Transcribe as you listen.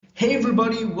Hey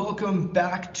everybody, welcome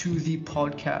back to the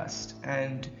podcast.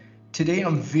 And today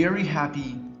I'm very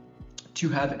happy to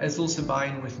have Ezel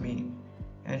Sabine with me.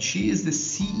 And she is the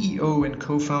CEO and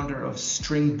co-founder of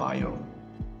String Bio.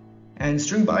 And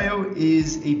String Bio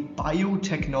is a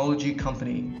biotechnology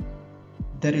company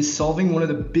that is solving one of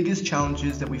the biggest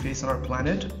challenges that we face on our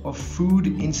planet of food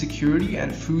insecurity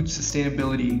and food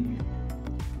sustainability.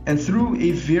 And through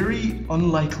a very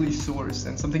unlikely source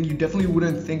and something you definitely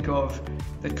wouldn't think of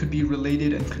that could be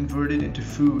related and converted into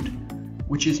food,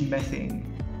 which is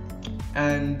methane.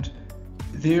 And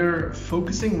they're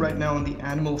focusing right now on the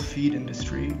animal feed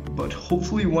industry, but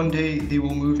hopefully one day they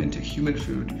will move into human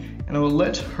food. And I will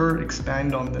let her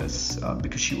expand on this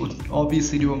because she will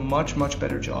obviously do a much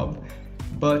better job.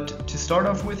 But to start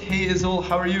off with, hey Ezel,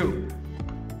 how are you?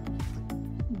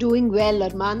 Doing well,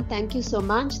 Arman. Thank you so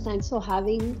much. Thanks for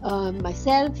having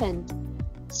myself and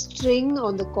String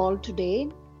on the call today.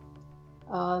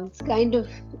 It's kind of,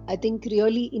 I think,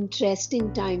 really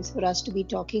interesting times for us to be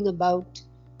talking about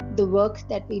the work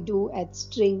that we do at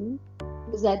String,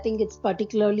 because I think it's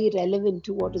particularly relevant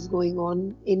to what is going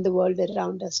on in the world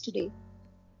around us today.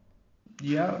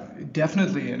 Yeah,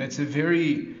 definitely. And it's a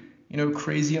very,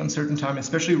 crazy, uncertain time,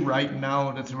 especially right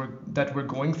now that we're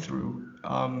going through.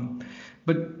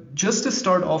 But just to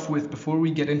start off with, before we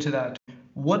get into that,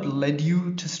 what led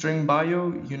you to String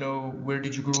Bio? Where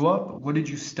did you grow up? What did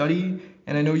you study?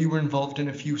 And I know you were involved in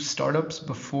a few startups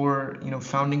before,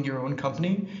 founding your own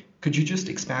company. Could you just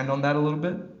expand on that a little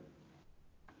bit?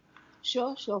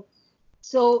 Sure.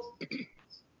 So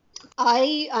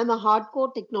I'm a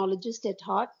hardcore technologist at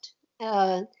heart.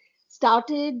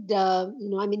 Started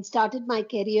my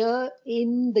career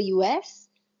in the US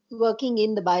working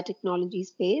in the biotechnology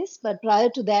space, but prior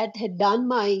to that had done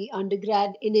my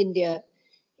undergrad in India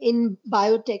in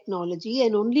biotechnology,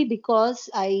 and only because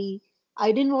I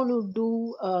didn't want to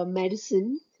do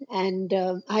medicine, and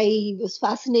I was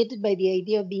fascinated by the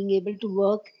idea of being able to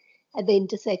work at the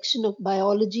intersection of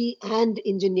biology and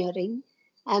engineering.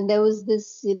 And there was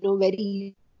this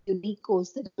very unique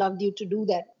course that allowed you to do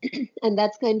that. And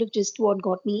that's kind of just what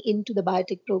got me into the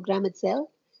biotech program itself.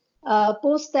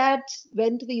 Post that,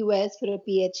 went to the US for a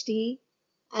PhD,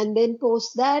 and then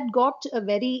post that got a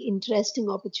very interesting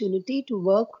opportunity to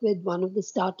work with one of the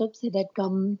startups that had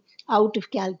come out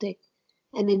of Caltech.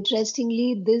 And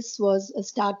interestingly, this was a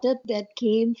startup that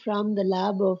came from the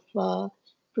lab of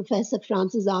Professor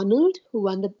Francis Arnold, who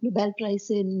won the Nobel Prize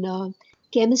in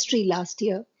chemistry last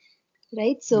year,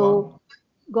 right? So Wow.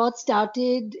 got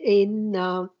started in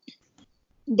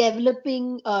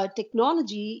developing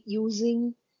technology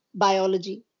using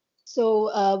biology. So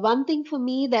one thing for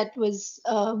me that was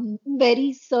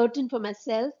very certain for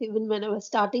myself, even when I was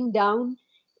starting down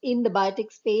in the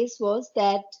biotech space, was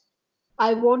that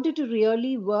I wanted to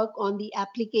really work on the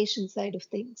application side of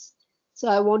things. So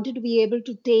I wanted to be able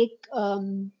to take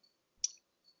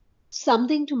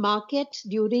something to market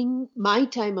during my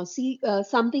time, or see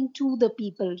something to the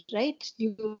people, right?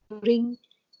 During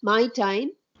my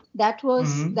time,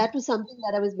 Mm-hmm. that was something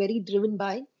that I was very driven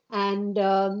by. And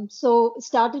so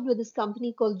started with this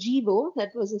company called Gevo,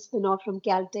 that was a spin-off from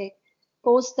Caltech.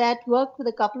 Post that, worked with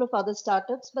a couple of other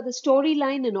startups, but the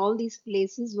storyline in all these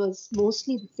places was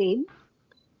mostly the same.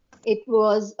 It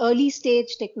was early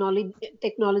stage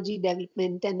technology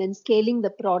development, and then scaling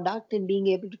the product and being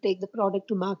able to take the product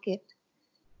to market.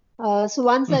 So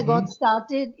once I got Mm-hmm.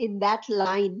 started in that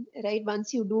line, right,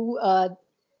 once you do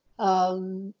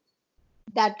um,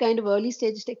 that kind of early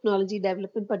stage technology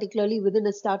development, particularly within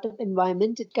a startup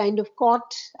environment, I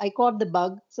caught the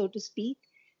bug, so to speak.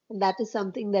 And that is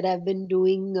something that I've been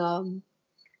doing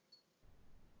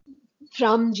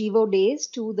from Gevo days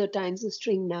to the times of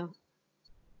String now.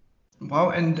 Wow.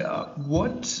 And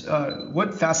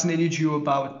what fascinated you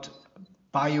about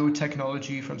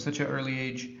biotechnology from such an early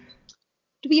age?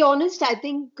 To be honest, I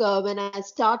think when I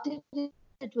started,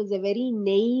 it was a very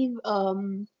naive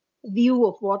view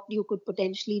of what you could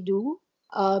potentially do.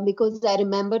 Because I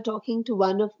remember talking to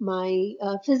one of my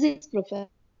physics professors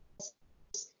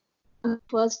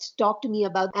first talked to me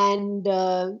about, and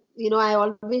I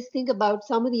always think about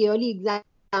some of the early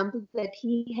examples that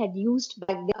he had used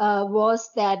back then, was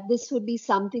that this would be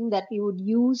something that we would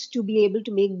use to be able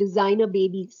to make designer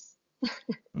babies.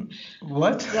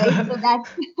 What? Right, so that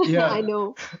I Yeah.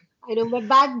 know, but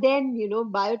back then,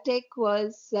 biotech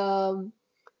was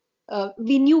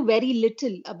we knew very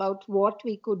little about what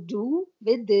we could do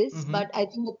with this, Mm-hmm. but I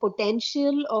think the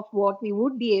potential of what we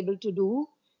would be able to do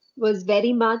was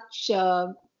very much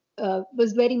there,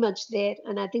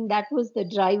 and I think that was the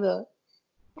driver.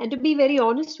 And to be very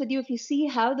honest with you, if you see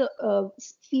how the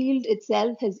field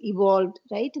itself has evolved,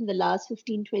 right, in the last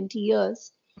 15, 20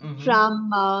 years,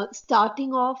 from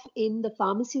starting off in the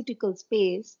pharmaceutical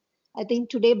space, I think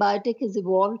today biotech has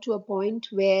evolved to a point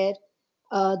where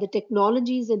the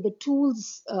technologies and the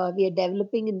tools we are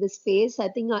developing in this space, I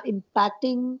think, are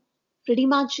impacting pretty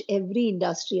much every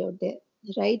industry out there,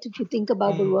 right? If you think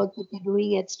about the work that we're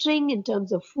doing at String in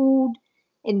terms of food,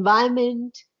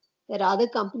 environment, there are other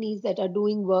companies that are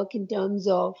doing work in terms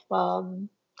of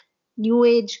new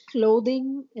age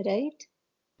clothing, right?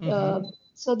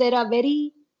 So there are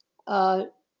very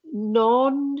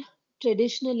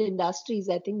non-traditional industries,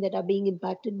 I think, that are being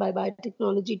impacted by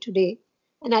biotechnology today.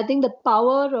 And I think the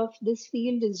power of this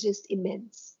field is just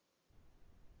immense.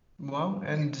 Wow.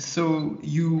 And so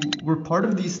you were part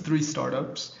of these three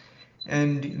startups,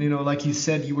 and like you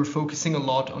said, you were focusing a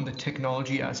lot on the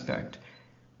technology aspect.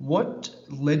 What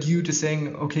led you to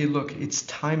saying, okay, look, it's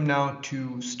time now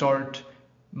to start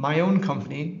my own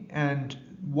company? And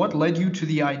what led you to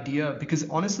the idea? Because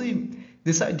honestly,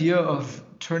 this idea of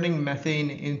turning methane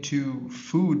into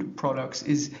food products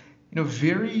is,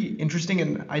 very interesting.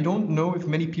 And I don't know if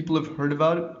many people have heard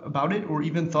about it or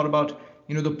even thought about,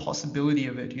 the possibility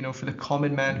of it, for the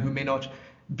common man who may not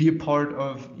be a part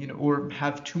of, or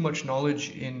have too much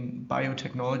knowledge in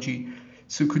biotechnology.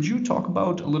 So could you talk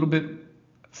about a little bit,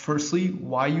 firstly,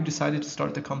 why you decided to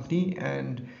start the company,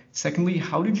 and secondly,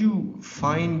 how did you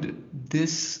find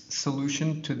this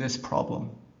solution to this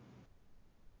problem?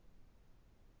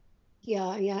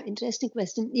 Yeah, interesting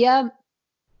question. Yeah,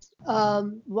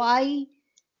 why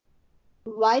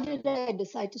did I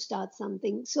decide to start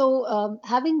something? So,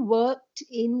 having worked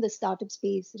in the startup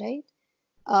space, right?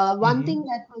 One thing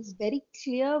that was very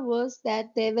clear was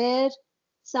that there were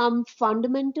some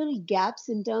fundamental gaps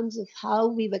in terms of how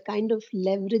we were kind of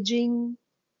leveraging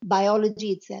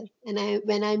biology itself. And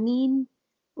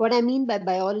what I mean by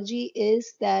biology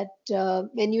is that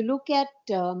when you look at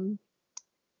the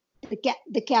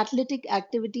catalytic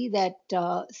activity that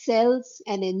cells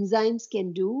and enzymes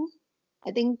can do,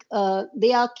 I think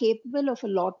they are capable of a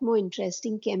lot more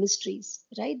interesting chemistries,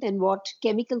 right, than what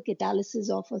chemical catalysis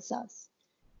offers us.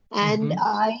 And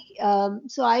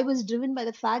so I was driven by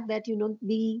the fact that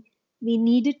we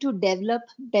needed to develop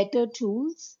better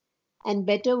tools and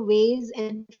better ways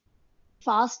and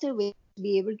faster ways to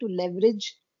be able to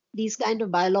leverage these kind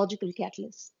of biological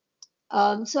catalysts.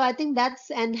 So I think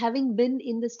and having been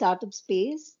in the startup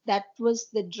space, that was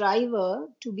the driver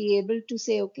to be able to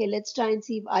say, okay, let's try and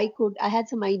see if I had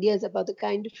some ideas about the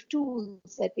kind of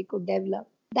tools that we could develop.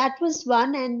 That was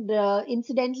one. And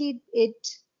incidentally,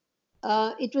 it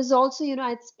was also,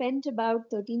 I'd spent about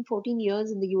 13, 14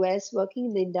 years in the US working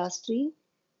in the industry.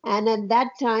 And at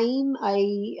that time,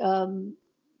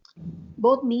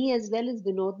 both me as well as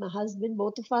Vinod, my husband,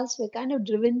 both of us were kind of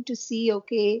driven to see,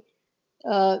 okay,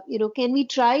 can we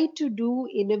try to do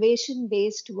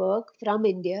innovation-based work from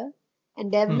India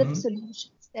and develop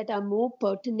solutions that are more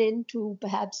pertinent to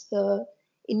perhaps the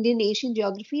Indian Asian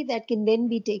geography that can then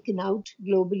be taken out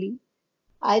globally?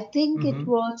 I think it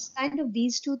was kind of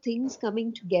these two things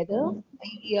coming together.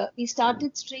 We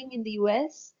started String in the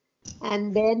US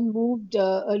and then moved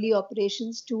early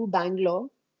operations to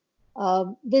Bangalore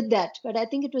with that. But I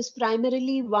think it was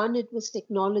primarily one, it was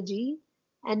technology,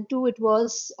 and two, it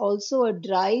was also a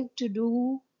drive to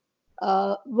do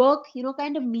work,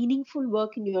 kind of meaningful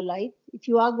work in your life. If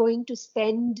you are going to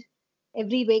spend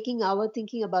every waking hour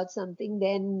thinking about something,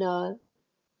 then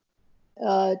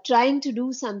trying to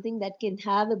do something that can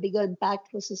have a bigger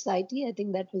impact for society, I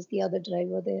think that was the other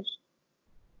driver there.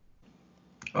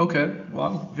 Okay,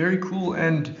 wow, very cool.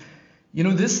 And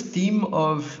this theme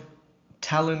of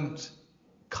talent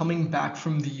coming back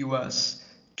from the US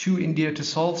to India to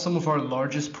solve some of our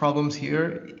largest problems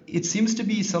here, it seems to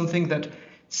be something that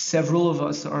several of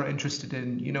us are interested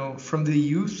in, from the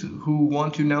youth who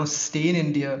want to now stay in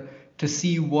India to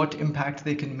see what impact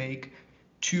they can make,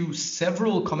 to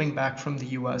several coming back from the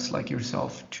US like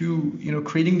yourself, to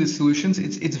creating the solutions.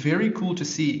 It's very cool to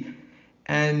see.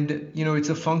 And it's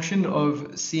a function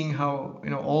of seeing how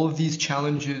all of these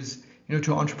challenges,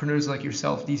 to entrepreneurs like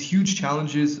yourself, these huge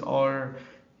challenges are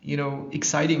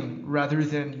exciting rather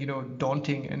than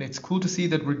daunting. And it's cool to see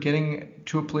that we're getting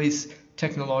to a place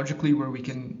technologically where we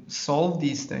can solve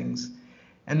these things.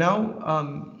 And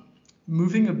now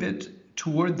moving a bit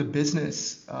toward the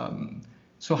business,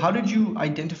 so how did you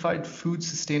identify food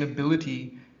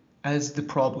sustainability as the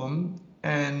problem,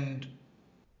 and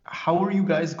how are you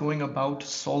guys going about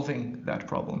solving that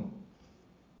problem?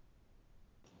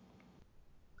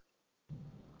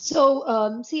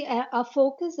 So, see, our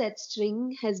focus at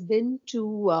String has been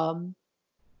to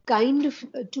kind of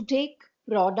to take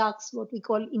products, what we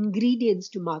call ingredients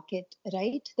to market,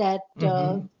 right? That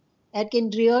can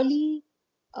really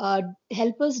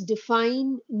help us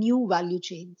define new value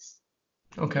chains.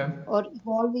 Okay. Or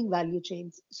evolving value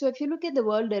chains. So if you look at the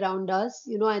world around us,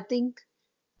 I think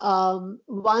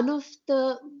one of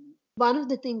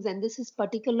the things, and this is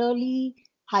particularly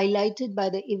highlighted by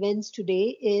the events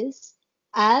today, is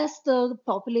as the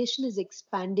population is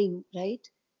expanding, right?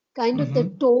 Kind of the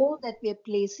toll that we are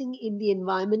placing in the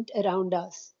environment around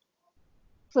us.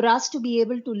 For us to be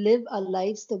able to live our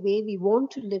lives the way we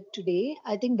want to live today,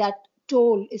 I think that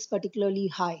toll is particularly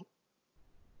high.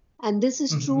 And this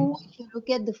is true if you look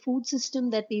at the food system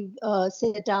that we've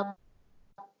set up.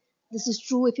 This is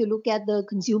true if you look at the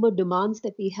consumer demands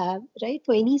that we have, right?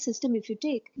 For any system, if you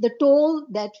take the toll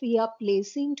that we are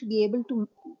placing to be able to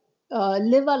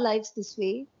live our lives this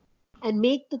way and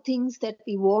make the things that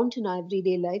we want in our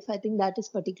everyday life, I think that is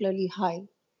particularly high.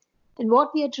 And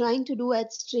what we are trying to do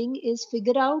at String is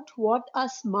figure out what are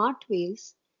smart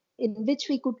ways in which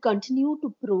we could continue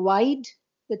to provide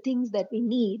the things that we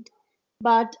need.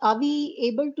 But are we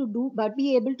able to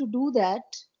do that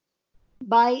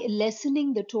by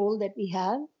lessening the toll that we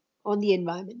have on the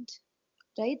environment,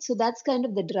 right? So that's kind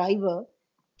of the driver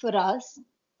for us.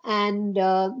 And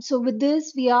so with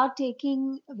this, we are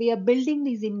building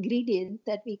these ingredients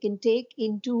that we can take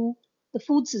into the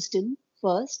food system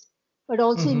first, but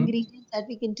also ingredients that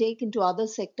we can take into other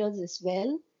sectors as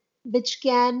well, which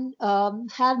can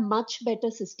have much better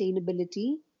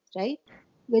sustainability, right?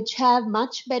 Which have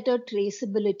much better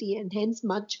traceability and hence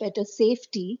much better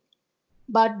safety.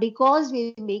 But because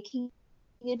we're making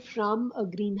it from a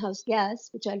greenhouse gas,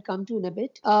 which I'll come to in a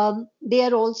bit, they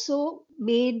are also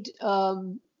made.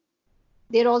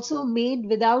 They're also made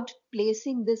without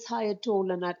placing this higher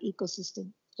toll on our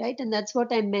ecosystem, right? And that's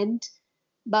what I meant.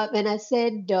 But when I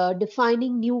said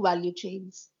defining new value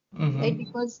chains, right?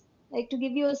 Because, like, to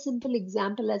give you a simple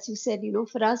example, as you said,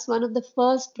 for us, one of the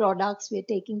first products we're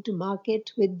taking to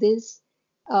market with this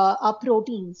are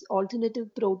proteins,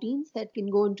 alternative proteins that can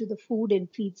go into the food and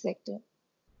feed sector.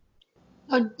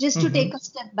 Just to take a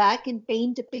step back and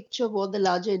paint a picture of what the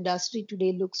larger industry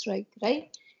today looks like, right?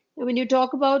 And when you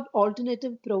talk about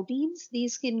alternative proteins,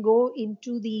 these can go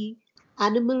into the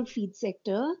animal feed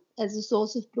sector as a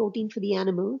source of protein for the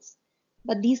animals,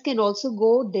 but these can also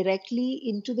go directly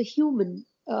into the human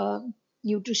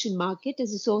nutrition market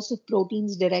as a source of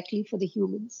proteins directly for the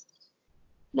humans.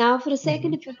 Now, for a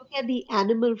second, if you look at the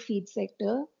animal feed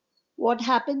sector, what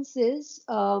happens is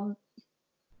the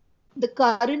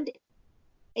current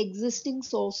existing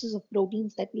sources of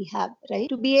proteins that we have, right?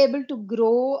 To be able to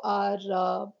grow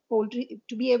our poultry,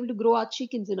 to be able to grow our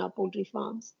chickens in our poultry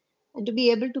farms, and to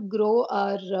be able to grow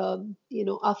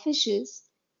our fishes,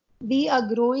 we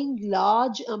are growing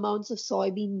large amounts of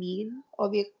soybean meal, or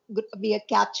we are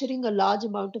capturing a large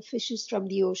amount of fishes from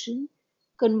the ocean,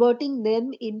 converting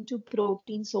them into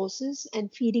protein sources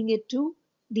and feeding it to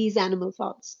these animal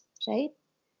farms, right?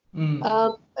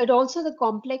 But also the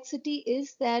complexity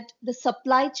is that the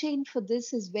supply chain for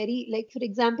this is very, like, for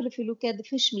example, if you look at the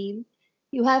fish meal,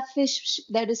 you have fish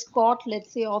that is caught,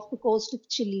 let's say, off the coast of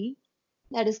Chile,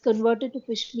 that is converted to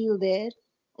fish meal there,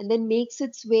 and then makes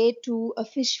its way to a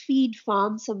fish feed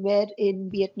farm somewhere in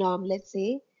Vietnam, let's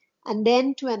say, and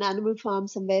then to an animal farm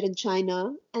somewhere in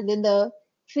China, and then the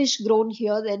fish grown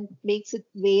here then makes its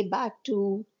way back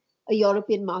to a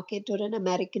European market or an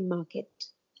American market,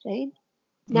 right?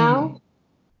 Now,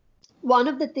 one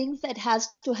of the things that has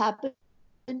to happen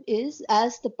is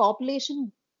as the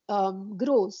population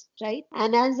grows, right,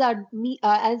 and as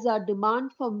our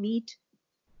demand for meat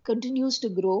continues to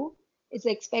grow, it's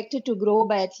expected to grow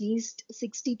by at least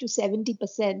 60 to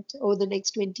 70% over the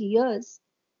next 20 years.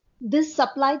 This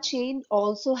supply chain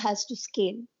also has to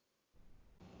scale.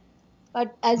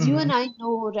 But as you and I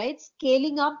know, right,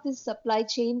 scaling up this supply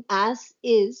chain as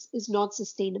is not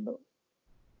sustainable.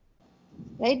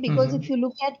 Right? Because if you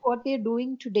look at what we're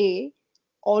doing today,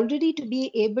 already to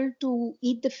be able to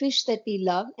eat the fish that we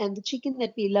love and the chicken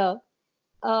that we love,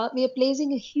 we are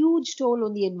placing a huge toll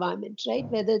on the environment, right?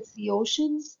 Whether it's the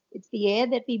oceans, it's the air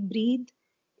that we breathe,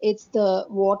 it's the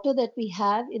water that we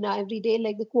have in our everyday,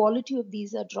 like the quality of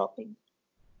these are dropping.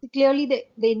 So clearly,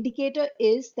 the indicator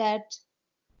is that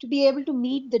to be able to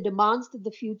meet the demands that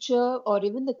the future or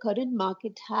even the current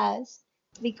market has,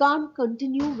 we can't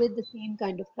continue with the same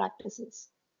kind of practices,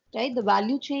 right? The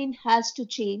value chain has to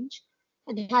change,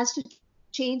 and it has to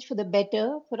change for the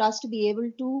better for us to be able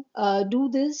to do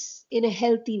this in a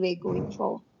healthy way going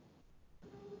forward.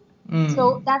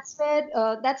 So that's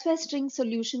where String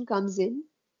Solution comes in.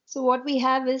 So what we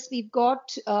have is we've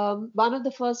got one of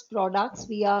the first products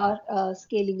we are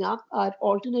scaling up are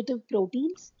alternative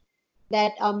proteins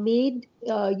that are made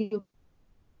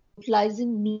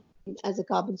utilizing meat as a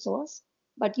carbon source,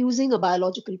 but using a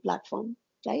biological platform,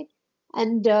 right?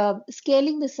 And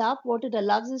scaling this up, what it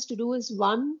allows us to do is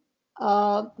one,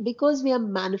 because we are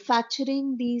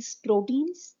manufacturing these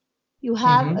proteins, you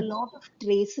have a Mm-hmm. lot of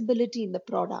traceability in the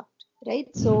product, right?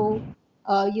 So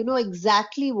you know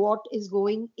exactly what is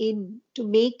going in to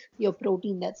make your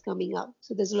protein that's coming out.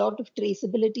 So there's a lot of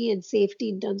traceability and safety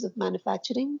in terms of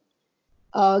manufacturing.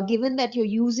 Given that you're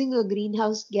using a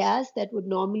greenhouse gas that would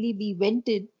normally be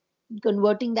vented,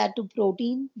 converting that to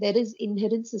protein, there is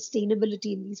inherent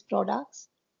sustainability in these products.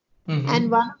 And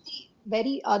Mm-hmm. one of the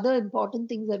very other important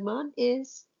things, Arman,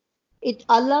 is it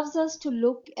allows us to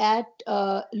look at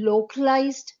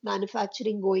localized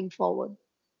manufacturing going forward.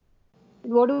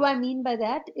 And what do I mean by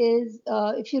that is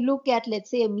if you look at, let's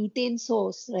say, a methane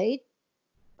source, right?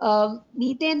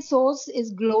 Methane source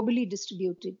is globally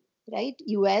distributed, right?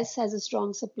 US has a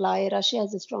strong supply, Russia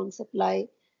has a strong supply,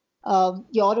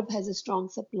 Europe has a strong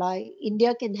supply.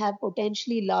 India can have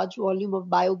potentially large volume of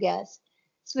biogas.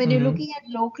 So when you're Mm-hmm. looking at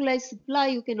localized supply,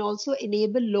 you can also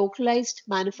enable localized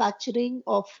manufacturing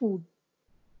of food.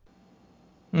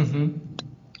 Mm-hmm.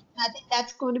 I think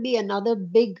that's going to be another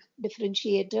big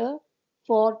differentiator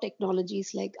for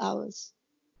technologies like ours.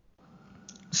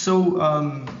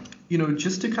 So,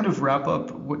 just to kind of wrap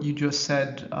up what you just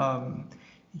said,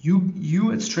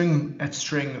 you at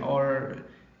String are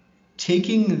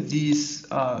taking these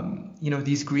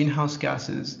greenhouse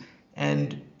gases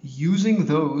and using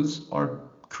those are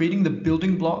creating the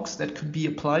building blocks that could be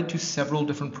applied to several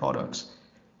different products.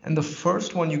 And the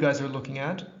first one you guys are looking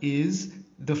at is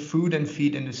the food and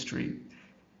feed industry.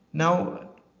 Now,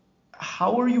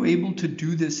 how are you able to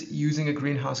do this using a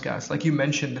greenhouse gas? Like you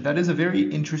mentioned, that is a very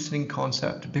interesting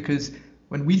concept because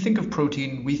when we think of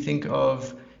protein, we think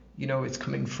of, it's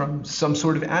coming from some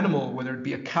sort of animal, whether it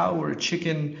be a cow or a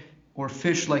chicken or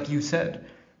fish, like you said.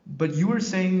 But you were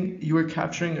saying you were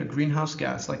capturing a greenhouse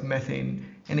gas like methane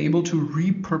and able to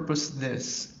repurpose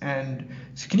this. And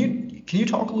so can you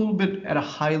talk a little bit at a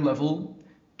high level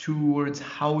towards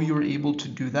how you're able to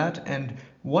do that and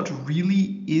what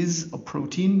really is a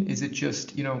protein? Is it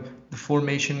just, the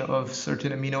formation of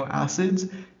certain amino acids?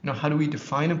 How do we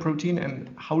define a protein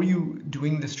and how are you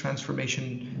doing this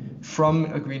transformation from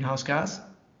a greenhouse gas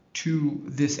to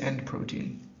this end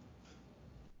protein?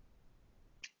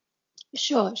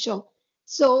 Sure, sure.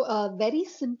 So, very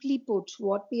simply put,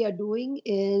 what we are doing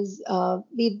is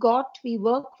we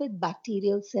work with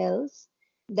bacterial cells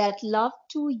that love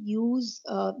to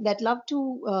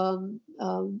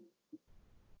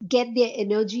get their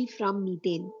energy from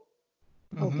methane.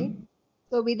 Okay. Mm-hmm.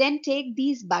 So we then take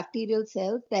these bacterial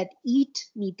cells that eat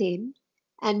methane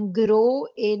and grow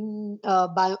and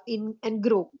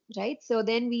grow, right? So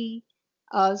then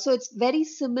so it's very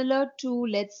similar to,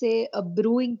 let's say, a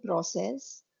brewing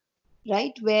process,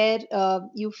 right? Where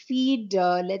you feed,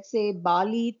 let's say,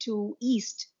 barley to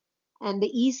yeast, and the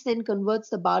yeast then converts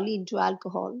the barley into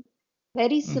alcohol.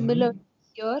 Very similar Mm-hmm.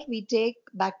 here, we take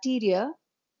bacteria,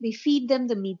 we feed them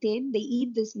the methane, they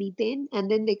eat this methane, and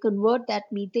then they convert that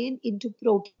methane into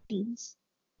proteins.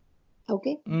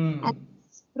 Okay? And Mm.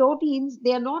 proteins,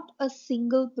 they are not a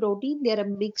single protein, they are a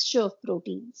mixture of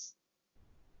proteins.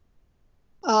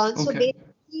 So Okay.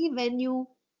 basically,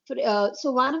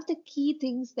 so one of the key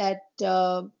things that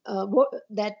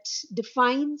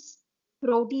defines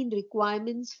protein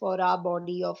requirements for our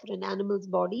body or for an animal's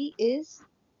body is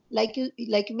like you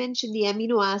mentioned the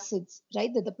amino acids,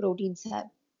 right, that the proteins have.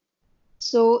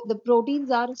 So the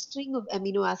proteins are a string of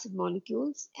amino acid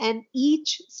molecules, and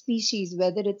each species,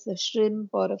 whether it's a shrimp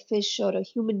or a fish or a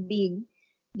human being,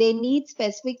 they need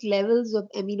specific levels of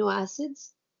amino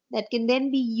acids that can then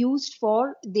be used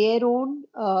for their own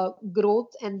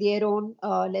growth and their own,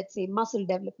 let's say, muscle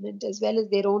development as well as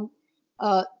their own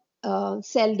uh,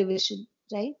 cell division,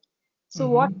 right? So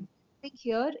what Mm-hmm. we're doing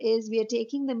here is we are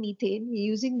taking the methane, we're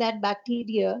using that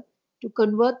bacteria to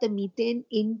convert the methane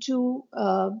into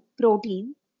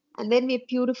protein, and then we're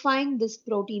purifying this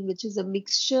protein, which is a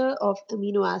mixture of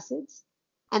amino acids,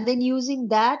 and then using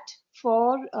that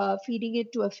for feeding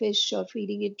it to a fish or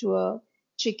feeding it to a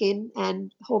chicken,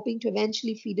 and hoping to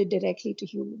eventually feed it directly to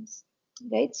humans,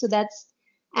 right? So that's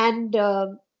and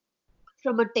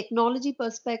from a technology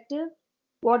perspective,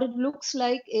 what it looks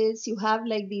like is you have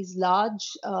like these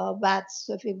large vats.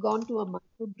 So if you've gone to a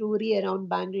microbrewery around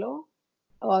Bangalore,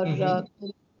 or Mm-hmm.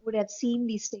 you would have seen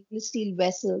these stainless steel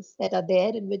vessels that are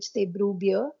there in which they brew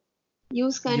beer,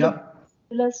 use kind of Yep.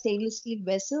 similar stainless steel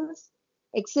vessels.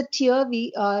 except here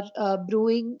we are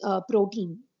brewing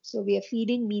protein. So we are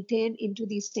feeding methane into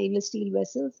these stainless steel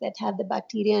vessels that have the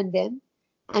bacteria in them.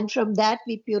 And from that,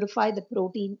 we purify the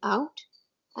protein out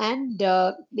and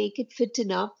make it fit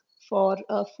enough for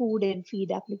food and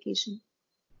feed application.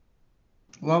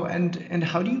 Wow, and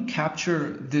how do you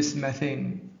capture this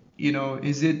methane?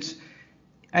 Is it,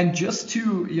 and just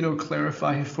to,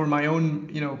 clarify for my own,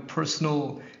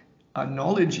 personal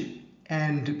knowledge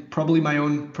and probably my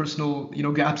own personal,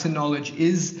 gaps in knowledge,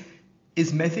 is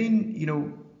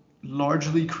methane,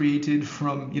 largely created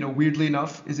from, weirdly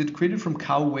enough, is it created from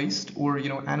cow waste or,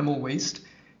 animal waste?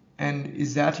 And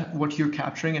is that what you're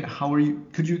capturing, and how are you,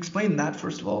 could you explain that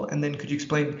first of all, and then could you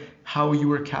explain how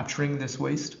you are capturing this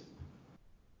waste?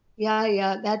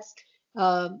 Yeah, that's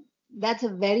a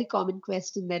very common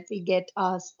question that we get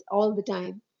asked all the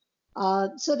time.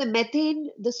 So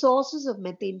the sources of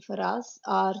methane for us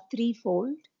are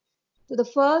threefold. So the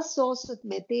first source of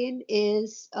methane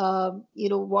is,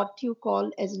 what you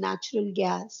call as natural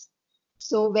gas.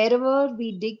 So wherever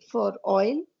we dig for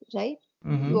oil, right,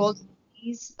 you Mm-hmm. also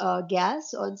use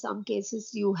gas, or in some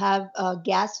cases you have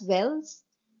gas wells.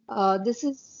 This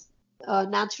is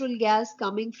natural gas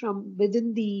coming from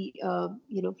within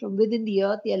from within the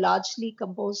earth. They are largely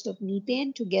composed of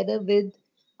methane together with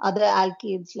other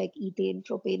alkanes like ethane,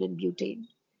 propane, and butane.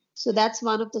 So that's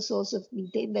one of the source of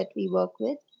methane that we work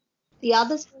with. The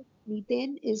other source of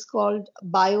methane is called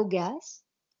biogas.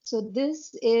 So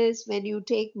this is when you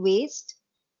take waste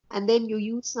and then you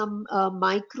use some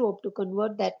microbe to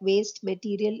convert that waste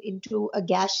material into a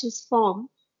gaseous form.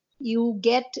 You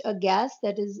get a gas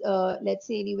that is, let's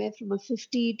say, anywhere from a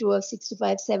 50 to a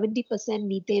 65, 70%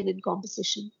 methane in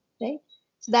composition, right?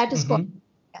 So that is called Mm-hmm.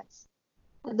 gas.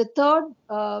 And the third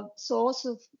source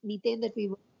of methane that we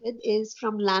work with is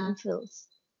from landfills,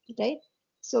 right?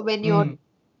 So when you're Mm.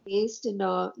 waste in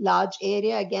a large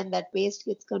area, again, that waste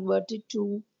gets converted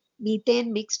to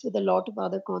methane mixed with a lot of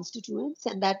other constituents,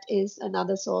 and that is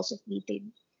another source of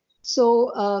methane.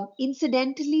 So,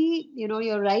 incidentally,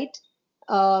 you're right.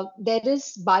 There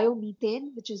is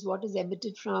biomethane, which is what is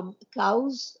emitted from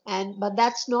cows, and but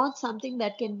that's not something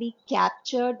that can be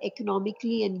captured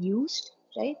economically and used,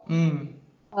 right? Mm.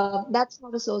 That's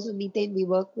not a source of methane we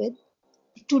work with.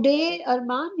 Today,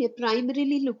 Arman, we're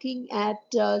primarily looking at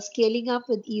scaling up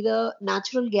with either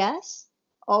natural gas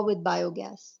or with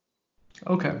biogas.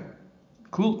 Okay,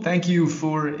 cool. Thank you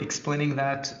for explaining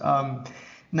that.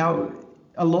 Now,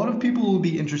 a lot of people will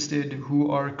be interested who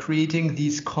are creating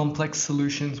these complex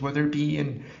solutions, whether it be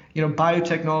in,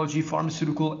 biotechnology,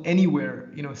 pharmaceutical, anywhere,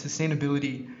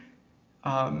 sustainability.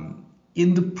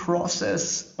 In the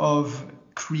process of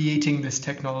creating this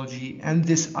technology and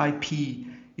this IP,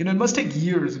 it must take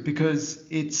years because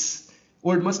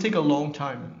or it must take a long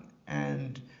time.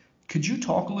 And could you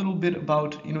talk a little bit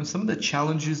about, some of the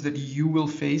challenges that you will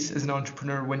face as an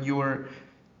entrepreneur when you're,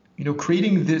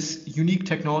 creating this unique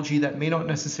technology that may not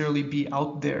necessarily be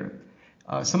out there?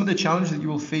 Some of the challenges that you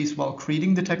will face while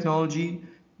creating the technology,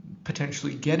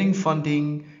 potentially getting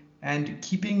funding, and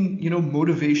keeping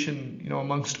motivation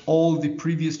amongst all the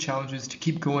previous challenges to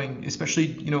keep going,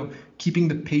 especially keeping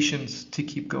the patience to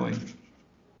keep going.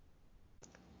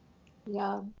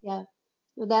 Yeah.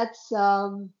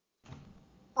 So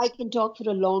I can talk for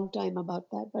a long time about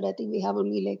that, but I think we have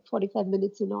only like 45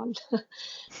 minutes in all.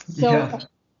 So, Yeah.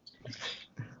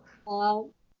 uh,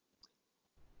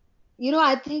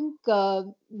 I think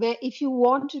if you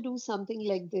want to do something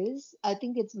like this, I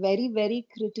think it's very, very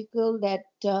critical that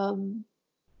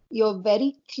you're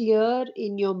very clear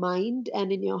in your mind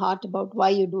and in your heart about why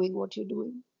you're doing what you're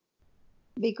doing.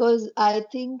 Because I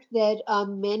think there are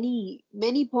many,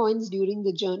 many points during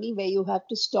the journey where you have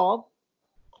to stop,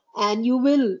 and you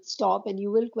will stop and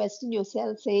you will question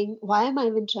yourself saying, why am I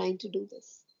even trying to do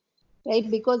this? Right?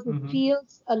 Because it Hmm.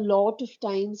 feels a lot of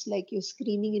times like you're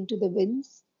screaming into the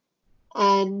winds,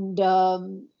 and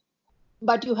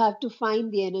but you have to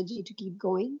find the energy to keep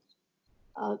going.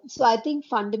 So I think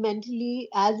fundamentally,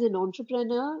 as an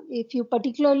entrepreneur, if you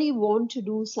particularly want to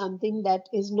do something that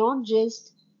is not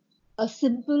just a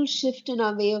simple shift in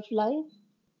our way of life,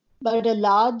 but a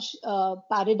large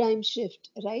paradigm shift,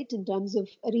 right, in terms of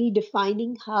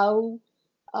redefining how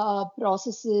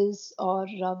processes or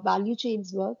value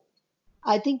chains work,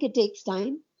 I think it takes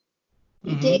time.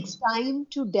 It Hmm. takes time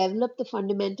to develop the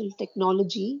fundamental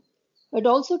technology, but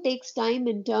also takes time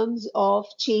in terms of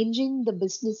changing the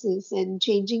businesses and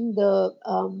changing the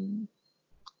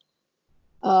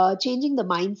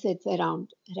mindsets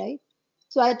around, right?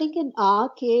 So I think in our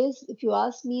case, if you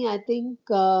ask me, I think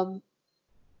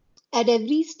at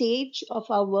every stage of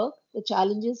our work, the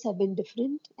challenges have been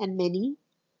different and many.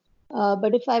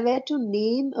 But if I were to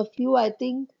name a few, I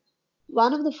think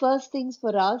one of the first things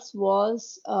for us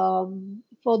was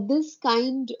for this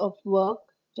kind of work,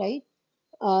 right?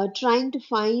 Trying to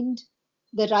find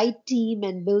the right team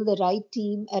and build the right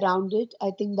team around it.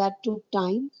 I think that took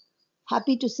time.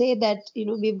 Happy to say that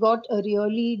we've got a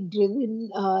really driven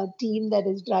team that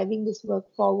is driving this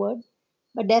work forward.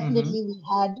 But Mm-hmm. definitely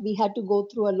we had to go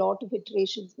through a lot of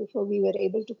iterations before we were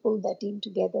able to pull that team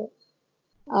together.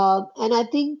 And I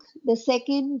think the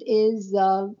second is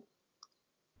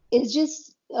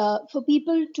just for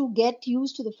people to get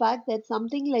used to the fact that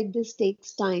something like this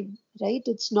takes time, right?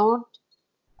 It's not.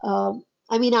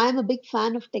 I mean, I'm a big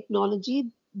fan of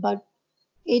technology, but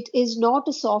it is not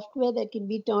a software that can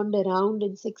be turned around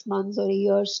in 6 months or a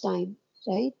year's time,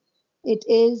 right? It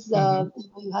is, Mm-hmm.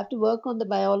 you have to work on the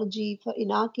biology.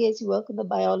 In our case, you work on the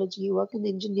biology, you work on the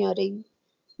engineering,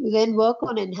 you then work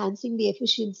on enhancing the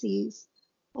efficiencies,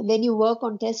 and then you work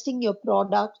on testing your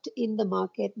product in the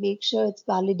market, make sure it's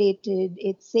validated,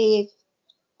 it's safe,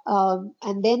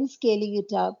 and then scaling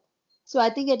it up. So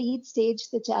I think at each stage,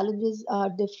 the challenges are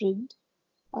different.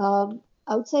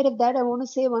 Outside of that, I want to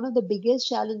say one of the biggest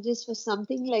challenges for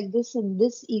something like this in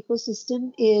this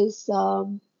ecosystem is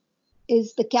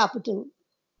the capital,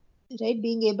 right?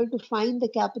 Being able to find the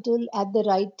capital at the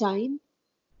right time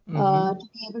Mm-hmm. to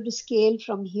be able to scale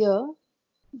from here.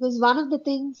 Because one of the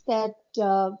things that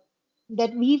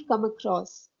we've come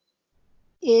across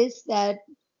is that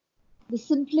the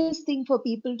simplest thing for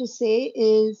people to say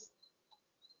is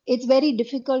it's very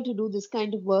difficult to do this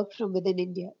kind of work from within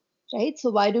India, right? So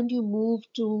why don't you move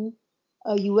to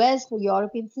a US or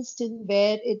European system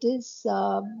where it is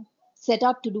set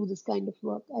up to do this kind of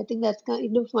work? I think that's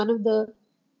kind of one of the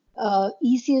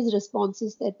easiest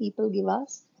responses that people give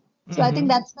us. So I think Mm-hmm.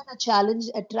 that's been a challenge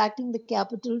attracting the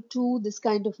capital to this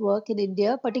kind of work in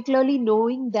India, particularly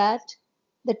knowing that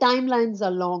the timelines are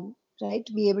long, right,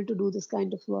 to be able to do this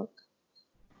kind of work.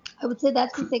 I would say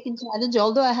that's the second challenge.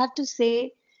 Although I have to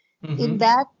say, in Mm-hmm.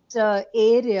 that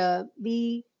area,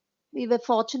 we were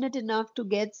fortunate enough to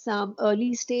get some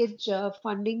early stage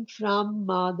funding from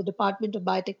the Department of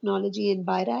Biotechnology in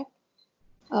BIRAC,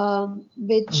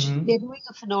 which Mm-hmm. they're doing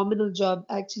a phenomenal job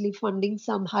actually funding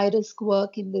some high risk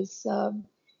work in this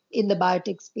in the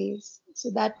biotech space.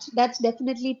 So that's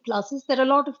definitely pluses. There are a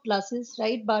lot of pluses,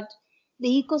 right? But the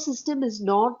ecosystem is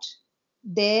not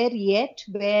there yet,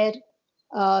 where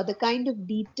the kind of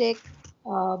deep tech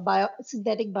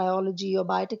synthetic biology or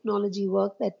biotechnology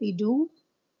work that we do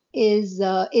is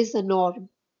a norm.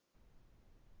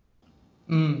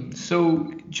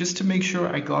 So just to make sure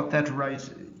I got that right,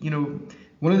 you know,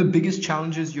 one of the biggest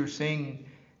challenges you're saying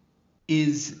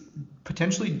is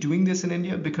potentially doing this in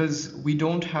India because we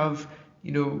don't have,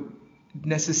 you know,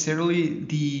 necessarily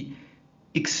the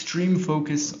extreme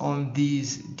focus on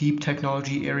these deep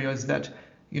technology areas that,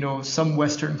 you know, some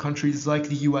Western countries like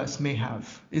the US may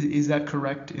have. Is that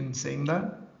correct in saying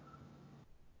that?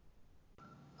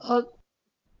 Uh,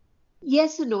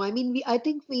 Yes and no. I mean, I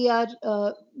think we are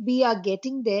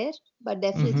getting there, but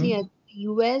definitely Mm-hmm. at the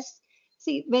US.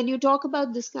 See, when you talk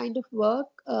about this kind of work,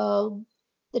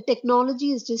 the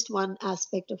technology is just one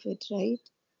aspect of it, right?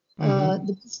 Mm-hmm.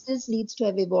 The business needs to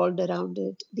have evolved around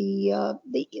it. The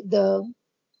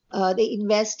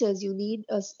investors you need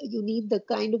the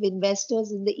kind of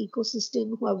investors in the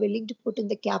ecosystem who are willing to put in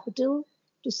the capital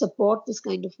to support this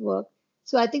kind of work.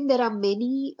 So I think there are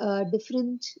many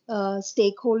different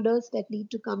stakeholders that need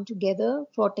to come together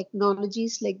for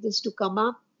technologies like this to come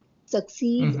up,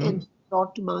 succeed, Mm-hmm. and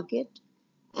brought to market.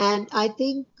 And I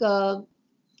think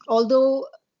although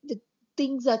the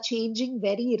things are changing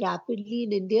very rapidly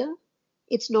in India,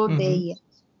 it's not there Mm-hmm. yet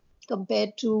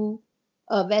compared to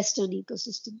a Western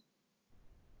ecosystem.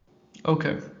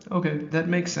 Okay. Okay, that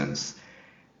makes sense.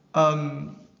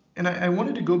 Um, and I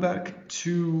wanted to go back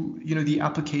to, you know, the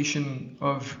application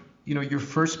of, you know, your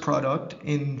first product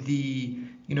in the,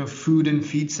 you know, food and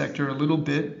feed sector a little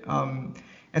bit, and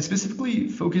specifically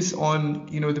focus on,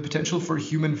 you know, the potential for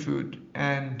human food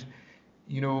and,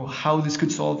 you know, how this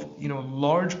could solve, you know,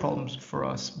 large problems for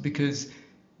us. Because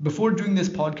before doing this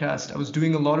podcast, I was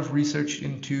doing a lot of research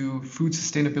into food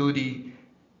sustainability,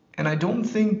 and I don't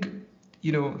think,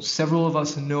 you know, several of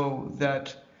us know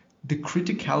that the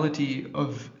criticality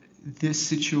of this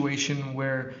situation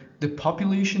where the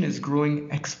population is growing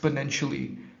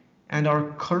exponentially and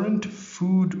our current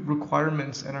food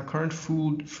requirements and our current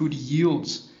food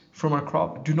yields from our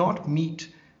crop do not meet,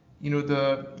 you know,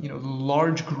 the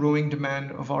large growing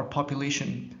demand of our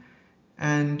population.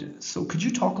 And so could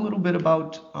you talk a little bit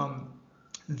about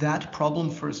that problem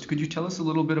first? Could you tell us a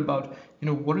little bit about, you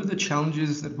know, what are the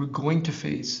challenges that we're going to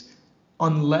face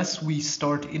unless we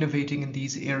start innovating in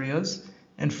these areas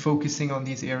and focusing on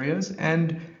these areas.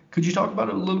 And could you talk about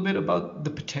a little bit about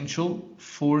the potential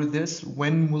for this?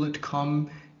 When will it come?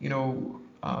 You know,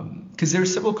 because there are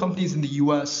several companies in the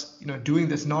U.S. Doing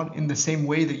this, not in the same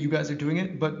way that you guys are doing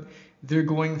it, but they're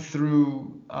going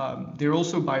through. There are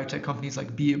also biotech companies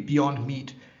like Beyond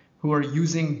Meat, who are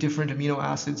using different amino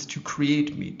acids to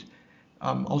create meat,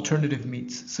 alternative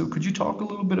meats. So could you talk a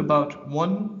little bit about,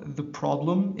 one, the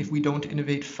problem if we don't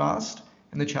innovate fast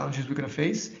and the challenges we're going to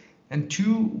face, and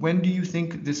two, when do you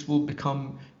think this will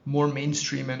become more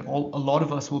mainstream and a lot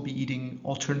of us will be eating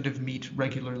alternative meat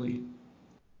regularly?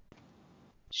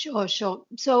 Sure, sure.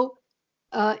 So,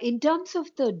 in terms of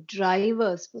the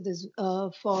drivers for this,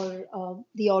 for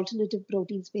the alternative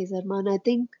protein space, Arman, I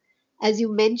think, as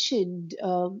you mentioned,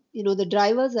 the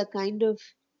drivers are kind of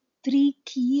three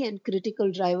key and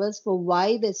critical drivers for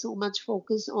why there's so much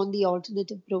focus on the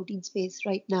alternative protein space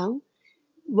right now.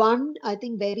 One, I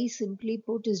think, very simply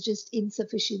put, is just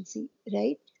insufficiency,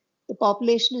 right? The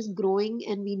population is growing,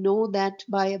 and we know that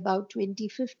by about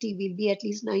 2050, we'll be at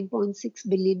least 9.6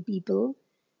 billion people.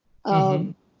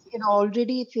 Mm-hmm.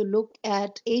 Already, if you look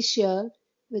at Asia,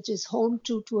 which is home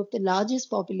to two of the largest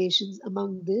populations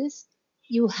among this,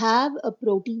 you have a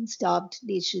protein-starved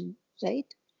nation, right?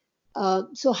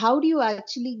 So how do you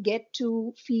actually get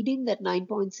to feeding that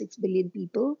 9.6 billion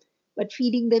people, but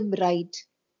feeding them right?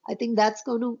 I think that's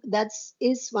one of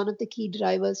the key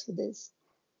drivers for this.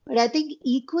 But I think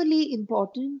equally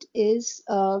important is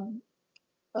a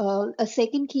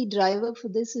second key driver for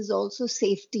this is also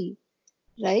safety,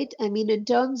 right? I mean, in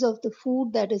terms of the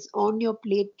food that is on your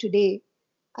plate today,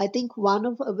 I think one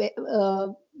of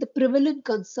the prevalent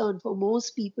concern for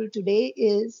most people today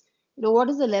is, what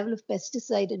is the level of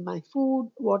pesticide in my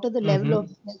food? What are the level of,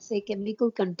 Mm-hmm. let's say,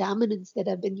 chemical contaminants that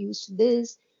have been used in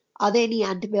this? Are there any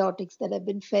antibiotics that have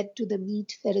been fed to the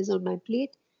meat that is on my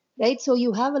plate? Right? So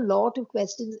you have a lot of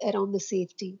questions around the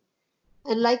safety.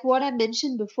 And like what I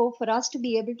mentioned before, for us to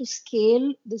be able to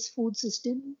scale this food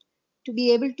system, to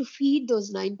be able to feed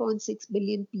those 9.6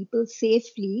 billion people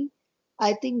safely,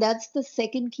 I think that's the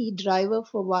second key driver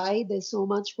for why there's so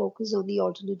much focus on the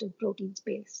alternative protein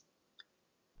space.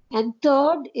 And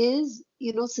third is,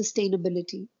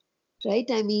 sustainability, right?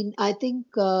 I mean, I think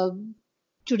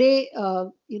today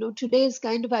is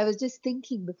kind of, I was just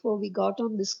thinking before we got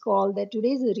on this call that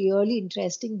today is a really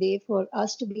interesting day for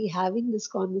us to be having this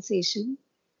conversation.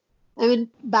 I mean,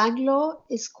 Bangalore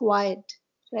is quiet,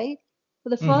 right? For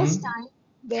the first time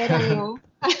where I Mm-hmm. am,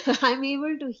 I'm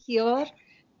able to hear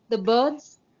the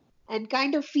birds and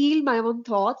kind of feel my own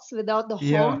thoughts without the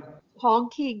Yeah.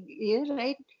 honking, yeah,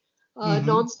 right? Mm-hmm.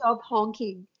 Non-stop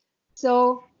honking.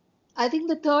 So I think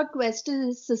the third question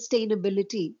is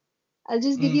sustainability. I'll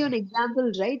just give you an Mm.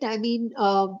 example, right? I mean,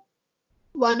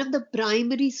 one of the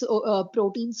primary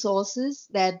protein sources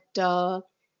that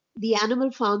the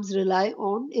animal farms rely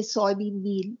on is soybean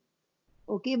meal.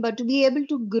 Okay, but to be able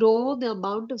to grow the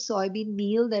amount of soybean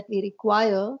meal that we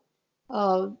require,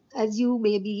 as you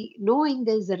may be knowing,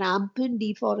 there's a rampant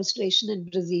deforestation in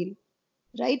Brazil,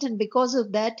 right? And because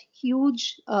of that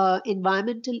huge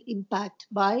environmental impact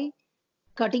by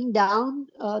cutting down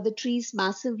the trees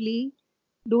massively,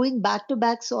 doing back to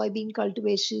back soybean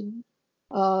cultivation,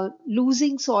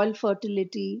 losing soil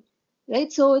fertility,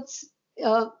 right? So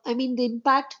I mean, the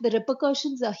impact, the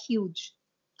repercussions are huge.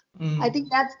 I Mm. think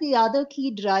that's the other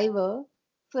key driver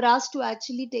for us to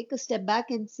actually take a step back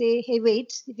and say, hey,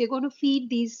 wait, if you're going to feed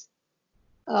these,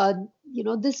 uh,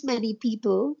 this many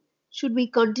people, should we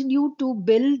continue to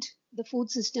build the food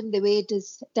system the way it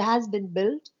has been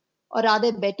built, or are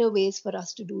there better ways for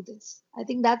us to do this? I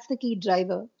think that's the key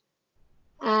driver.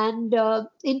 And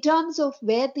in terms of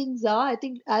where things are, I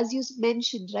think, as you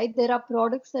mentioned, right, there are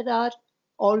products that are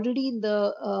already in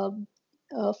the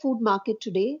food market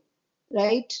today,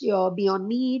 right? Your Beyond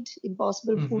Meat,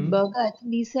 Impossible Food Mm-hmm. Burger, I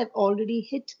think these have already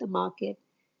hit the market.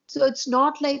 So it's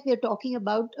not like we're talking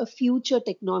about a future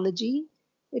technology.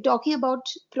 We're talking about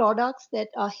products that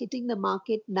are hitting the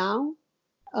market now.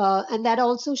 And that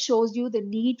also shows you the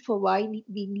need for why we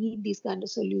need these kind of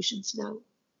solutions now.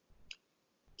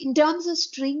 In terms of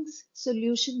strings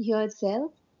solution here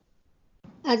itself,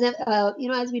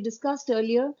 as we discussed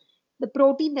earlier, the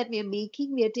protein that we are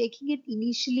making, we are taking it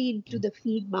initially into the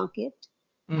feed market,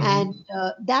 and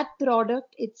Mm-hmm. that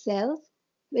product itself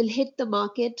will hit the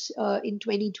market in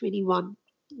 2021,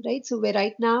 right? So we're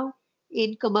right now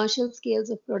in commercial scales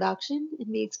of production, and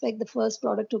we expect the first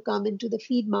product to come into the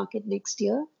feed market next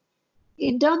year.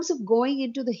 In terms of going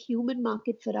into the human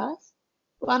market for us,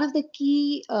 one of the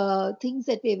key things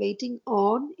that we're waiting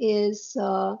on is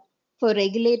for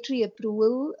regulatory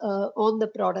approval on the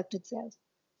product itself.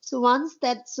 So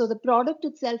the product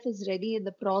itself is ready and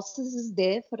the process is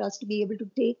there for us to be able to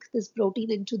take this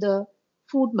protein into the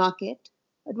food market.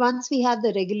 But once we have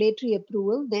the regulatory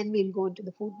approval, then we'll go into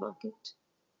the food market.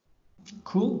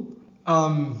 Cool.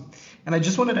 And I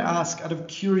just wanted to ask, out of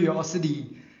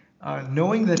curiosity,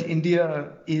 knowing that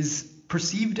India is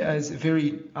perceived as a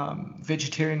very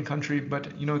vegetarian country, but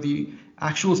the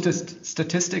actual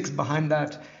statistics behind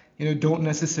that, don't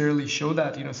necessarily show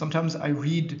that. Sometimes I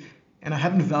read, and I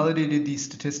haven't validated these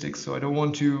statistics, so I don't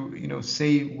want to,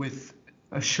 say with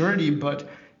a surety, but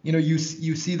you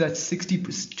see that 60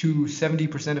 to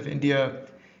 70% of India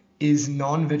is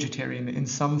non-vegetarian in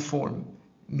some form,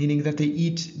 meaning that they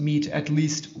eat meat at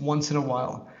least once in a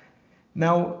while.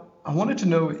 Now, I wanted to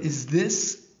know, is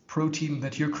this protein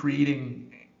that you're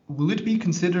creating, will it be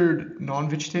considered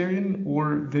non-vegetarian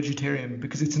or vegetarian?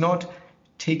 Because it's not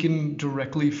taken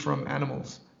directly from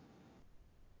animals.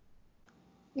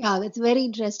 Yeah, that's a very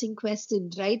interesting question,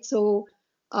 right? So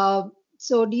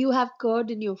do you have curd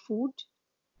in your food?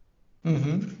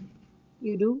 Mm-hmm.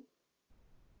 You do?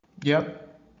 Yep.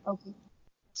 Okay.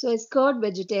 So is curd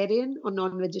vegetarian or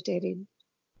non-vegetarian?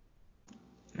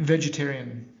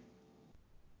 Vegetarian,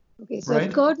 Okay, so if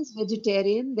right? curd is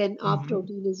vegetarian, then our Mm-hmm.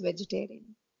 protein is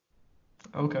vegetarian.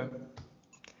 Okay.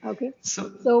 Okay.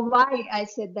 So, So why I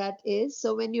said that is,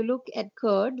 so when you look at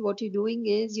curd, what you're doing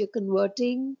is you're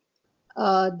converting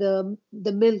the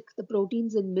milk, the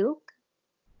proteins in milk,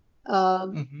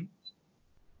 um, mm-hmm.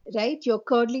 right? You're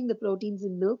curdling the proteins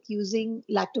in milk using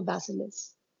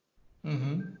lactobacillus,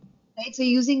 Mm-hmm. right? So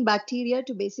using bacteria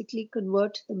to basically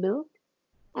convert the milk.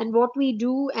 And what we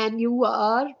do, and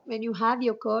when you have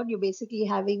your curd, you're basically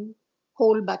having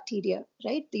whole bacteria,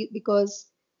 right? Because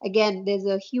again, there's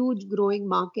a huge growing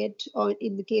market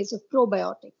in the case of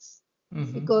probiotics,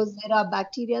 Mm-hmm. because there are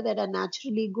bacteria that are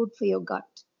naturally good for your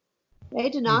gut,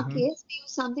 right? In our Mm-hmm. case, we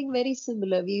use something very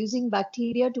similar. We're using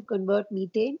bacteria to convert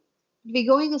methane.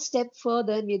 We're going a step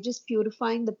further and we're just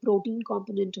purifying the protein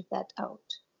component of that out.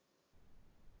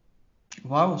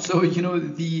 Wow. So,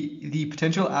 the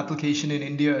potential application in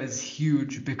India is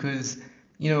huge because,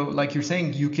 like you're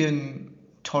saying, you can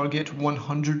target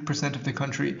 100% of the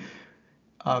country.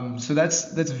 So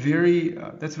that's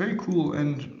very cool.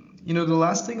 And the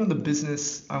last thing on the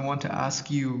business I want to ask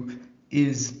you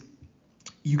is,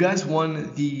 you guys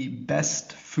won the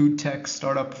best food tech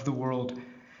startup of the world.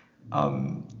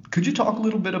 Could you talk a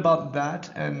little bit about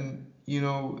that and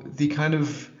the kind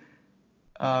of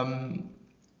um,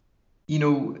 you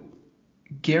know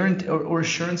guarantee or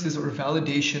assurances or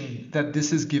validation that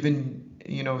this is given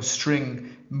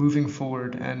string moving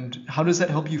forward, and how does that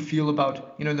help you feel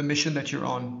about the mission that you're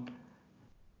on?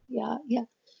 Yeah, yeah.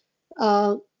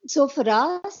 Uh, so for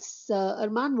us,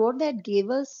 Arman, what that gave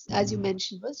us, as you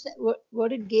mentioned, was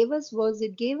what it gave us was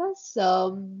it gave us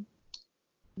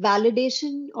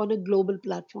validation on a global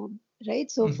platform, right?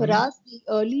 So for Mm-hmm. us, the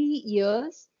early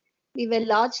years, we were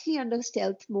largely under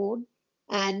stealth mode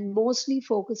and mostly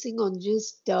focusing on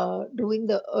just doing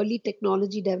the early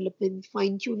technology development,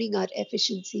 fine-tuning our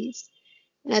efficiencies.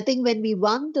 And I think when we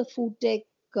won the Food Tech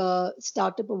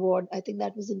Startup Award, I think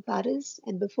that was in Paris,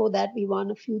 and before that, we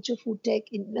won a Future Food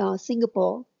Tech in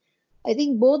Singapore. I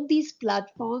think both these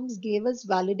platforms gave us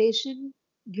validation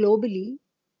globally.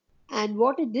 And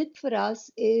what it did for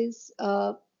us is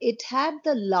it had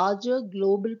the larger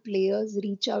global players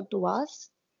reach out to us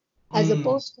as Mm.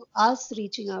 opposed to us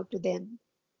reaching out to them.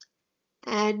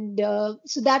 And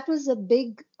so that was a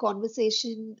big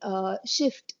conversation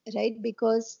shift, right?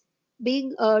 Because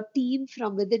being a team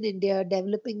from within India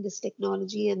developing this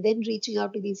technology and then reaching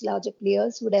out to these larger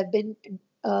players would have been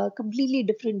completely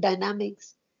different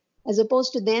dynamics, as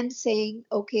opposed to them saying,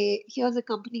 okay, here's a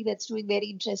company that's doing very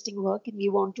interesting work and we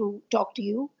want to talk to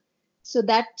you. So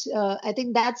that I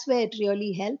think that's where it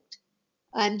really helped.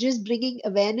 And just bringing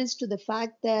awareness to the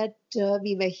fact that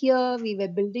we were here, we were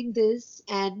building this,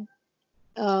 and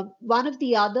one of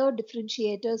the other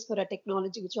differentiators for our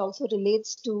technology, which also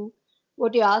relates to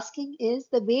what you're asking, is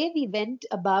the way we went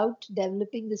about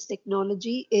developing this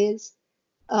technology is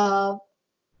uh,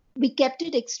 we kept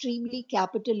it extremely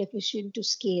capital efficient to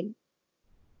scale.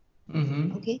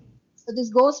 Mm-hmm. Okay. So this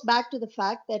goes back to the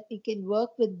fact that we can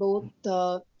work with both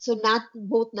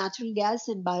natural gas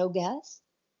and biogas.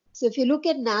 So if you look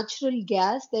at natural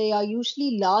gas, there are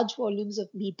usually large volumes of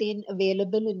methane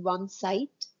available in one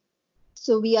site.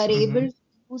 So we are Mm-hmm. able to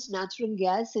use natural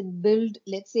gas and build,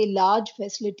 let's say, large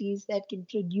facilities that can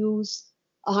produce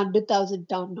 100,000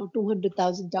 tons or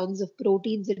 200,000 tons of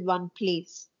proteins in one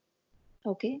place.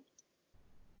 Okay.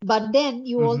 But then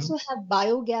you Mm-hmm. also have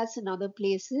biogas in other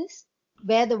places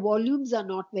where the volumes are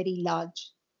not very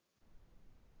large.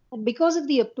 And because of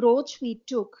the approach we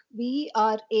took, we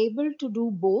are able to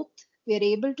do both. We are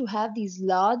able to have these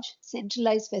large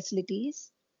centralized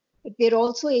facilities, but we are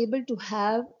also able to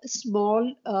have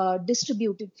small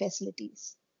distributed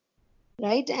facilities,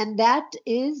 right? And that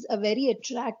is a very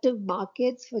attractive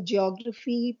market for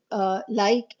geography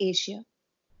like Asia.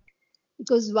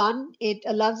 Because one, it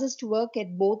allows us to work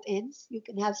at both ends. You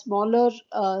can have smaller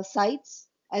sites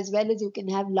as well as you can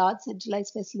have large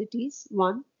centralized facilities,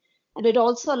 one. And it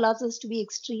also allows us to be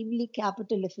extremely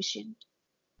capital efficient.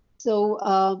 So,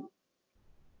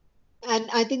 and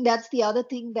I think that's the other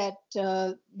thing that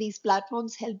these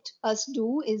platforms helped us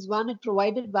do is one, it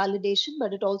provided validation,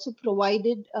 but it also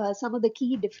provided some of the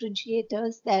key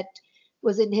differentiators that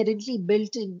was inherently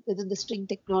built in within the string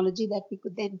technology that we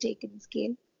could then take and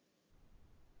scale.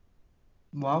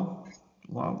 Wow.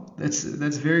 Wow. That's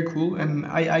very cool. And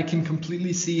I can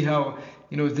completely see how,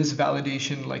 this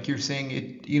validation, like you're saying,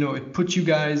 it puts you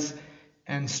guys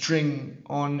and String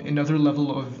on another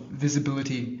level of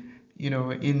visibility,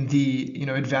 in the,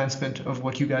 advancement of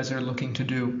what you guys are looking to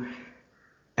do.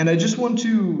 And I just want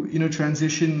to,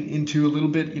 transition into a little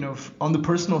bit, on the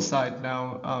personal side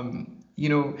now.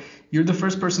 You're the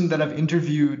first person that I've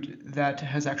interviewed that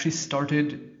has actually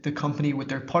started the company with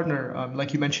their partner.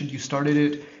 Like you mentioned, you started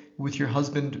it with your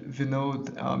husband,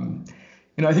 Vinod.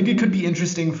 I think it could be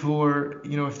interesting for,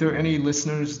 if there are any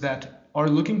listeners that are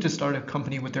looking to start a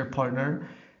company with their partner,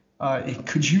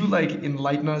 could you like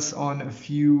enlighten us on a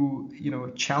few,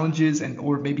 challenges and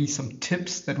or maybe some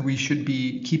tips that we should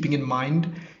be keeping in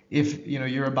mind if,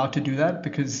 you're about to do that?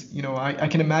 Because, I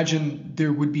can imagine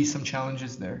there would be some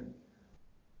challenges there.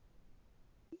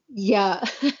 Yeah,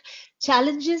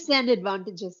 challenges and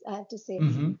advantages, I have to say.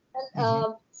 Mm-hmm.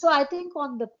 Mm-hmm. So I think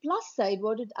on the plus side,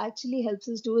 what it actually helps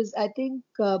us do is I think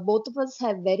both of us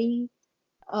have very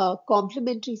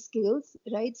complementary skills,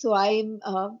 right? So I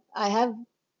have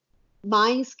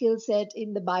my skill set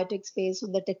in the biotech space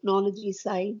on the technology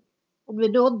side, and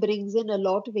Vinod brings in a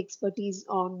lot of expertise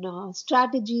on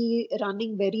strategy,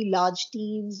 running very large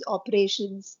teams,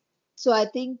 operations. So I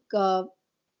think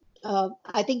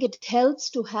it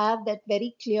helps to have that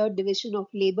very clear division of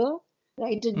labor,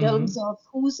 right, in terms Mm-hmm. of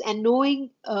who's and knowing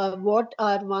what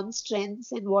are one's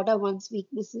strengths and what are one's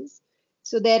weaknesses.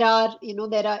 So there are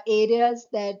areas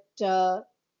that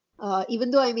even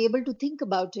though I'm able to think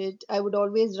about it, I would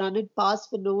always run it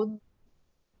past Vinod.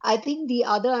 I think the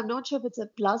other, I'm not sure if it's a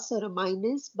plus or a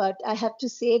minus, but I have to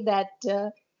say that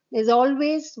there's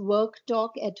always work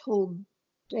talk at home,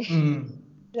 right? Mm.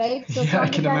 Right. So Yeah, I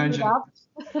from the can time you're imagine.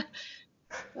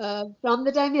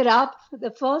 up,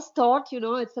 the first thought,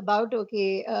 it's about,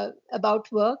 okay,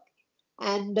 about work.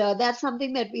 And that's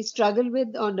something that we struggle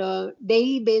with on a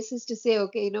daily basis to say,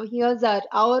 okay, here's our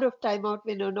hour of timeout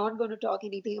when we're not going to talk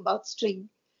anything about string.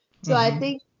 So I Mm-hmm.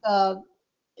 think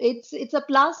it's a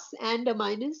plus and a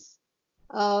minus.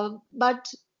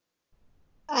 But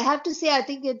I have to say, I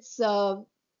think it's,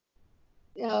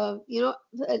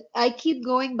 I keep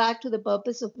going back to the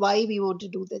purpose of why we want to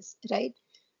do this, right?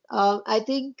 I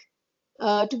think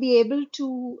to be able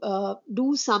to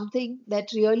do something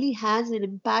that really has an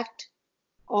impact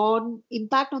on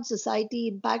society,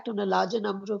 impact on a larger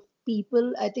number of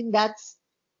people. I think that's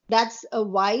a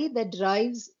why that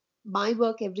drives my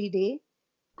work every day,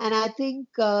 and I think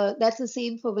that's the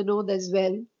same for Vinod as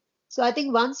well. So I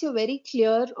think once you're very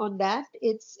clear on that,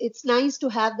 it's nice to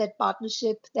have that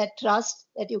partnership, that trust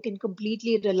that you can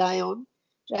completely rely on,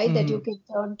 right? That you Mm-hmm. can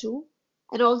turn to,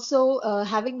 and also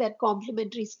having that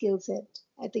complementary skill set.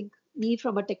 I think me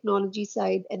from a technology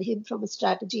side and him from a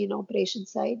strategy and operation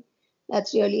side,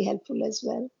 that's really helpful as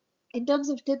well. In terms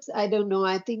of tips, I don't know.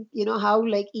 I think, how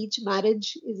like each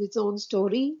marriage is its own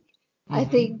story. I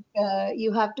Mm-hmm. think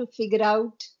you have to figure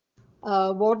out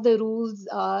what the rules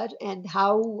are and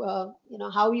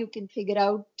how you can figure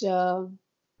out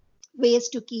ways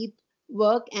to keep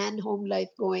work and home life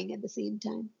going at the same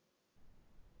time.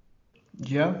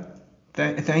 Yeah.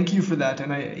 Thank you for that.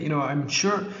 And I'm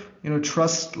sure,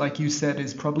 trust, like you said,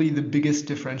 is probably the biggest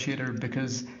differentiator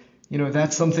because,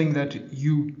 that's something that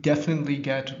you definitely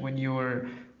get when you're,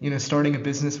 starting a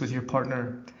business with your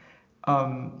partner.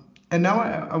 And now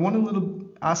I want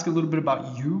to ask a little bit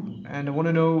about you, and I want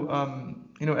to know,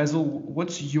 Ezel,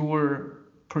 what's your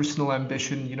personal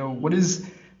ambition? What is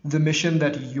the mission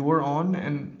that you're on,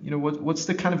 and what's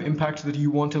the kind of impact that you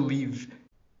want to leave?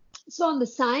 So on the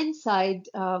science side,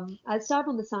 I'll start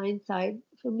on the science side.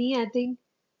 For me, I think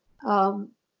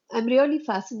um, I'm really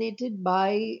fascinated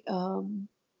by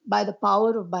the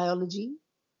power of biology,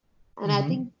 and I Mm-hmm.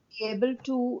 think be able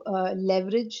to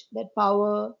leverage that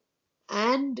power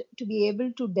and to be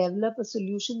able to develop a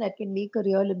solution that can make a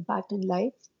real impact in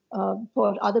life,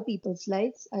 for other people's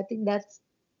lives. I think that's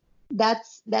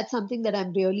something that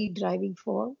I'm really driving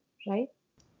for, right?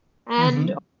 And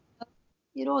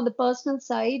Mm-hmm. on the personal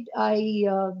side, we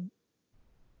are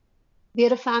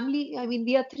a family. I mean,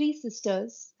 we are three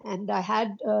sisters, and I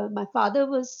had my father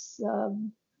was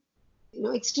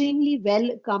extremely well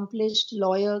accomplished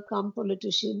lawyer come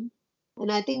politician. And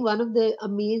I think one of the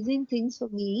amazing things for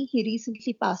me, he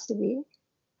recently passed away,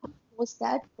 was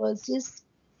just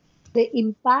the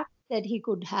impact that he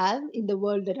could have in the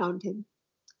world around him.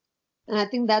 And I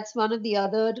think that's one of the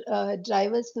other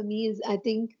drivers for me is, I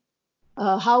think,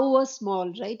 however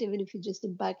small, right? Even if you just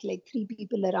impact like three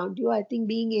people around you, I think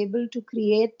being able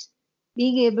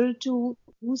to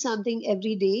do something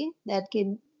every day that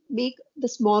can make the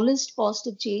smallest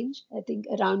positive change, I think,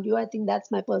 around you, I think that's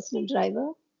my personal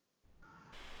driver.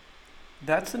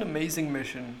 That's an amazing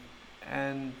mission.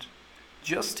 And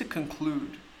just to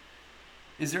conclude,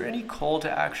 is there any call to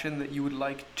action that you would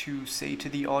like to say to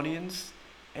the audience?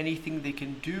 Anything they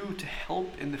can do to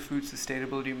help in the food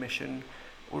sustainability mission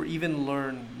or even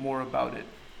learn more about it?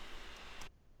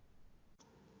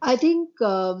 I think,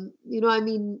 I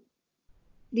mean,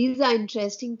 these are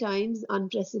interesting times,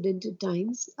 unprecedented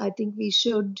times. I think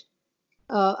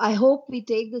I hope we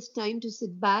take this time to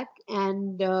sit back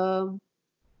and uh,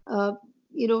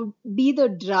 be the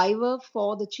driver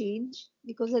for the change,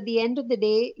 because at the end of the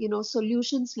day,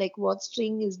 solutions like what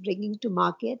String is bringing to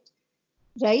market,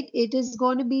 right, it is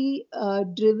going to be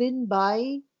driven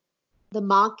by the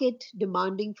market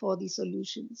demanding for the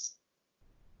solutions,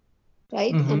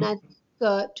 right? And I Mm-hmm. think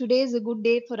today is a good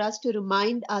day for us to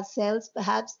remind ourselves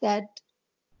perhaps that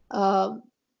uh,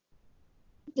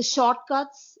 the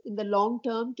shortcuts in the long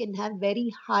term can have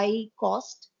very high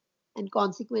cost and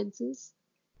consequences.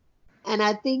 And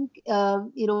I think,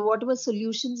 whatever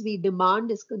solutions we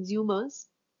demand as consumers,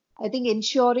 I think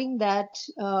ensuring that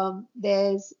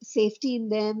there's safety in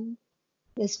them,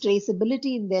 there's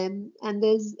traceability in them, and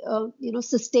there's,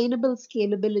 sustainable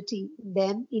scalability in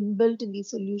them inbuilt in these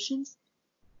solutions,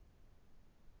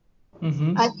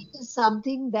 I Mm-hmm. think is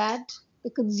something that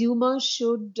the consumer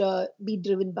should be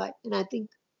driven by. And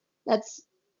that's,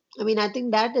 I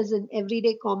think that is an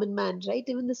everyday common man, right?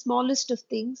 Even the smallest of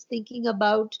things, thinking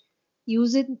about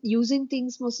using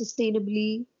things more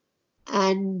sustainably,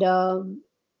 and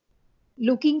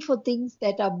looking for things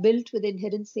that are built with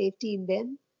inherent safety in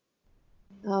them.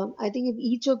 I think if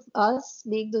each of us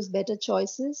make those better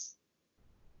choices,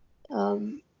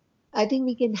 um, I think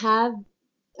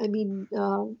I mean,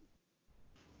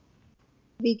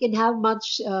 we can have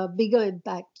much bigger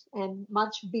impact and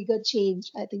much bigger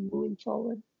change, I think, moving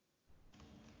forward.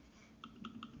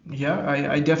 Yeah,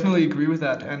 I definitely agree with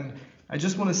that. And I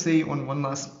just want to say on one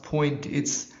last point,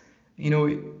 it's, you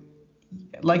know,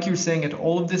 like you're saying, at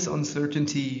all of this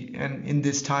uncertainty and in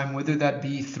this time, whether that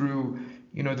be through,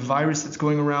 the virus that's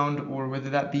going around, or whether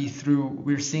that be through,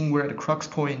 we're at a crux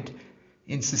point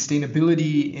in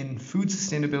sustainability, in food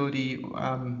sustainability.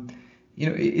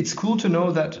 It's cool to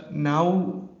know that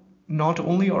now not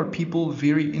only are people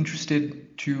very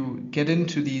interested to get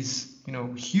into these,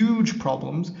 huge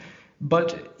problems,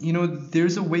 but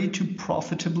there's a way to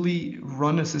profitably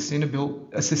run a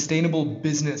sustainable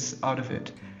business out of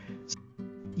it.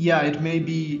 Yeah, it may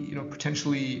be,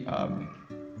 potentially, a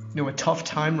tough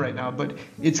time right now, but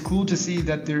it's cool to see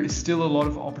that there is still a lot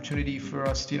of opportunity for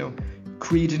us to,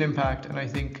 create an impact. And I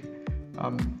think,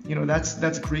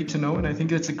 that's great to know. And I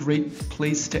think that's a great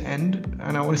place to end.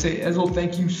 And I want to say, Ezel,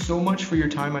 thank you so much for your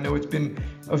time. I know it's been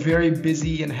a very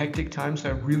busy and hectic time, so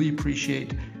I really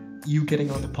appreciate you getting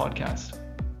on the podcast.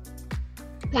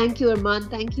 Thank you,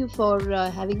 Arman. Thank you for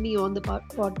having me on the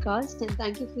podcast, and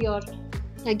thank you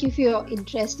for your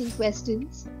interesting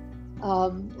questions.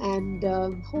 And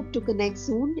hope to connect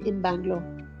soon in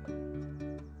Bangalore.